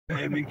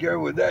Hey, be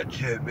careful with that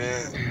shit,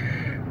 man.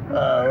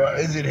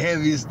 Is it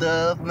heavy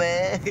stuff,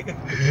 man?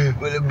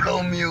 Will it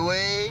blow me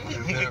away?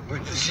 You better put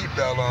your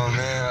seatbelt on,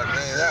 man. I'll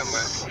tell you that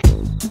much.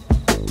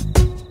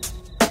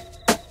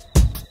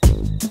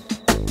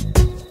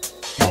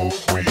 Smoke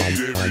weed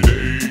every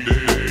day,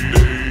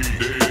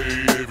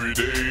 every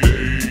day.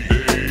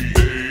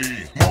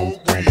 Smoke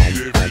weed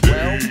every day.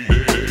 Well,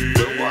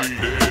 what?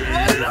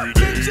 Light it up,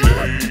 bitch!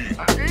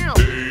 I am.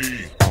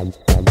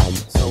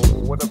 So,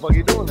 what the fuck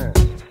you doing there?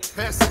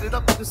 Passing it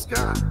up in the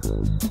sky.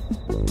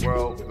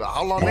 Well,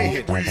 how long they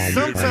hit?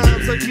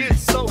 Sometimes I get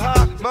so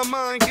high, my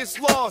mind gets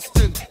lost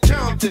in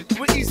Compton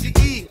with Easy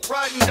E,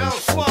 riding down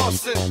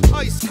Slauson.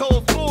 Ice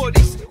cold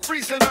 40s,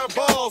 freezing our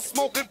balls,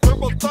 smoking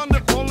purple thunder,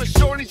 pulling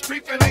shorties,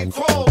 creeping and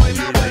crawling.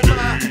 I won't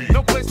lie,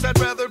 no place I'd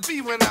rather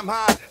be when I'm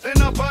high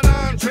than up on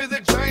Andre the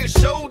Giant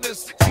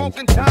shoulders,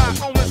 smoking tie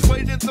on his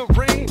way to the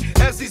ring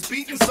as he's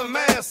beating some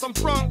ass. I'm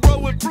front row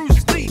with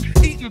Bruce Lee,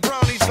 eating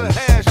brownies for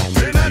hash.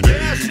 Then I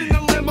dash in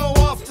the limo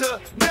off to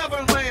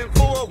Neverland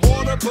for a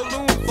water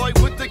balloon fight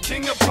with the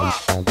king of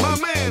pop. My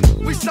man,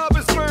 we stop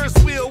his Ferris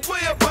wheel way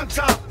up on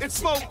top and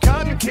smoke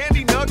cotton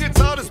candy nuggets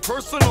out his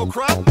personal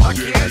crop. I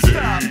can't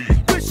stop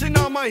wishing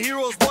all my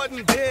heroes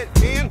wasn't dead,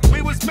 man.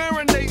 We was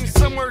marinating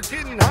somewhere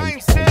getting high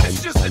instead.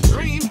 It's just a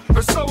dream,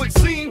 or so it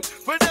seemed.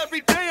 But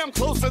every day I'm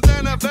closer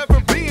than I've ever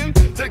been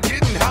to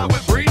getting high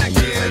with breed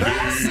again.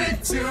 Rising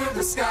to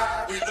the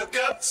sky, we look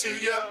up to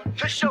you.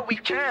 To show we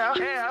care.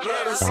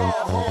 Let us all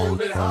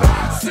hold it high.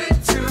 Rising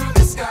to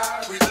the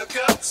sky, we look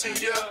up to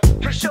you.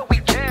 To show we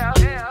care.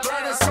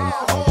 Let us all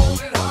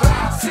hold it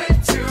high.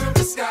 Rising to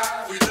the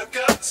sky, we look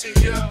up to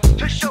you.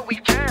 To show we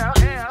care.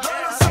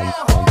 Let us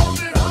all hold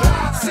it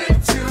high.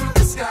 Rising to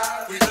the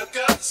sky, we look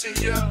up to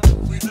you.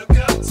 We look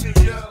up to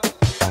you.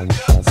 We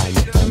look up to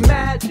you.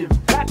 Imagine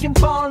back in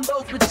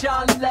Bondos with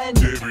John Lennon,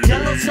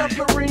 yellow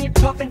submarine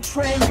puffing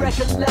train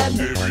record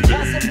lemon.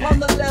 Passing on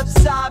the left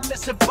side,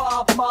 Mr.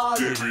 Bob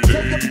Marley.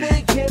 Take a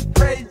big hit,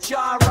 pray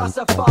John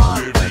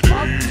Rastafari.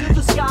 Up to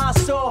the sky,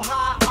 so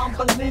high,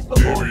 unbelievable.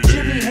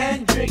 Jimi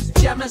Hendrix,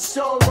 jamming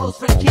solos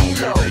for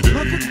kilo.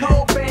 Look at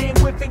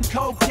Cobain whipping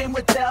cocaine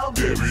with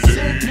Elvis.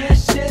 Singing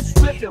shit,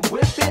 flipping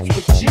whipping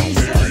with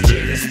Jesus.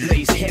 Yeah, this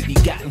place heavy,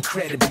 got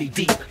incredibly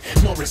deep.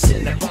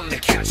 Morrison up on the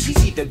couch,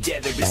 he's either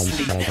dead or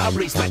asleep. I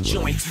raise my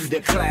joint to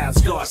the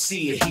clouds,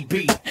 Garcia he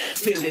beat.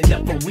 Filling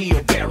up a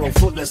wheelbarrow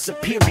full of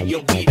superior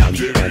weed. I'm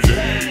hearing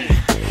bang,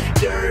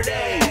 dirty.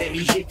 Let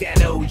me hit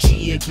that OG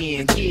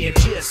again. Yeah,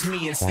 just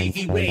me and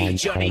Stevie Ray.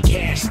 Johnny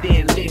Cash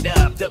then lit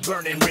up the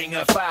burning ring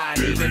of fire.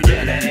 Even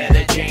better,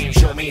 Ella James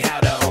show me how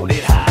to hold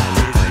it high.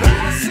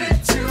 Rising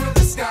to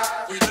the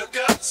sky, we look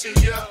up to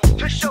you.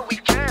 To show we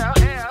care.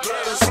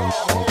 Let us all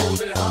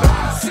hold it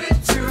high. Rising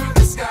to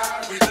the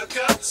sky, we look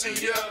up to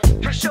you.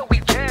 To show we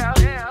care.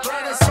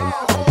 Let us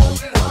all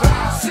hold it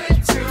high.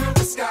 Rising to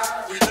the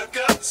sky, we look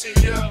up to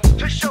you.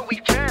 To show we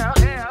care.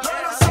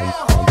 Let us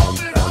all hold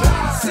it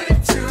high.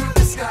 Rising to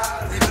the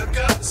sky, we look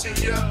up to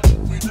you.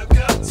 We look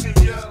up to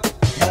you.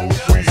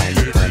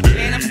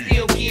 Man, I'm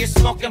still here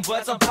smoking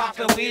butts, I'm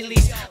popping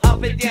wheelies.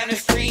 Up and down the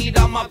street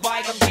on my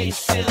bike, I'm getting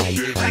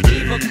silly. Like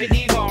Evo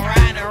Knievel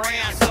riding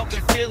around,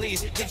 smoking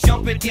Phillies. Then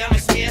jumping down the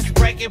stairs,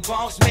 breaking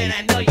bones. Man,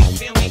 I know you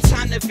feel me.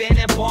 Time to bend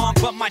and bomb,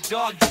 but my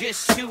dog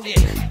just shoot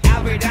it.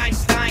 Albert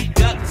Einstein,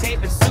 duct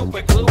tape and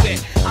super glue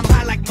it. I'm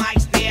high like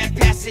Mike's dad,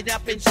 pass it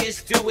up and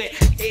just do it.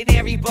 Ain't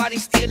everybody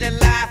still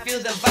alive, feel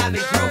the vibe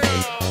and groove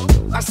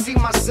it. I see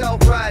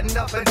myself riding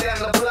up and down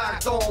the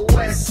block on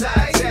West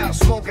Side Town,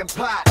 smoking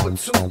pot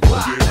with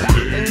Tupac.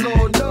 And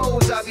Lord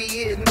knows I be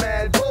hitting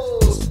mad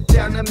bulls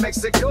down to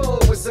Mexico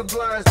with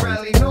Sublime's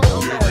rally. No,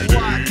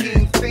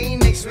 Joaquin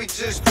Phoenix, we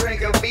just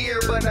drank a beer,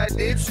 but I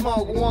did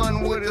smoke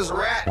one with his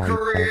rap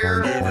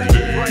career.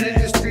 Running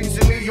the streets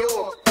of New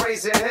York,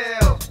 raising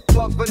hell,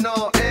 fuck for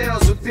no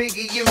L's with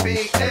Biggie and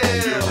Big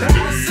L.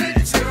 Rising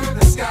to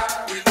the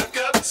sky, we look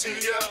up to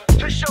you.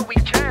 To show we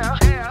care.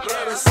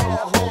 Let us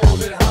all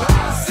hold it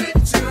high. Rising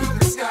to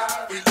the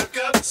sky, we look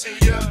up to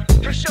you.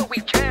 To show we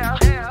care.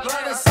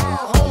 Let us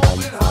all hold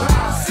it high.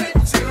 Rising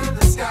to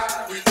the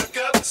sky, we look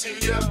up to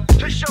you.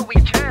 To show we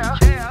care.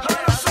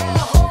 Let us all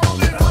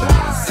hold it high.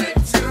 Rising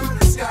to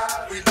the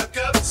sky, we look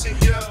up to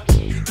you.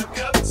 We look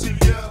up to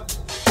you.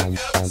 Look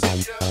up to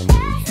you.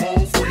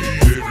 Smoke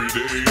weed every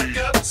day. Look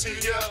up to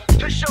you.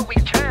 To show we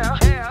care.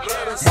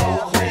 Let us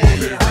all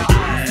hold it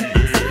high.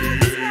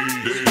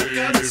 We look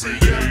up to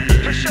you.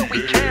 To show we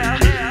care.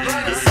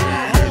 Let us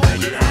all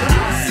hold it high.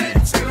 Rising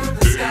to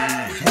the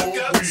sky, we look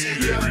up to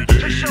you.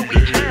 To show we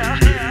care.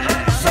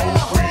 Let us all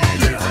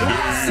hold it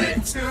high.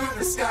 Rising to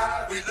the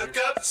sky, we look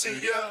up to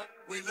you.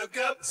 We look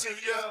up to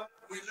you.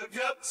 We look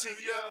up to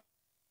you.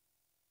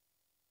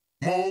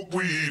 Smoke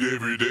weed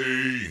every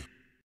day.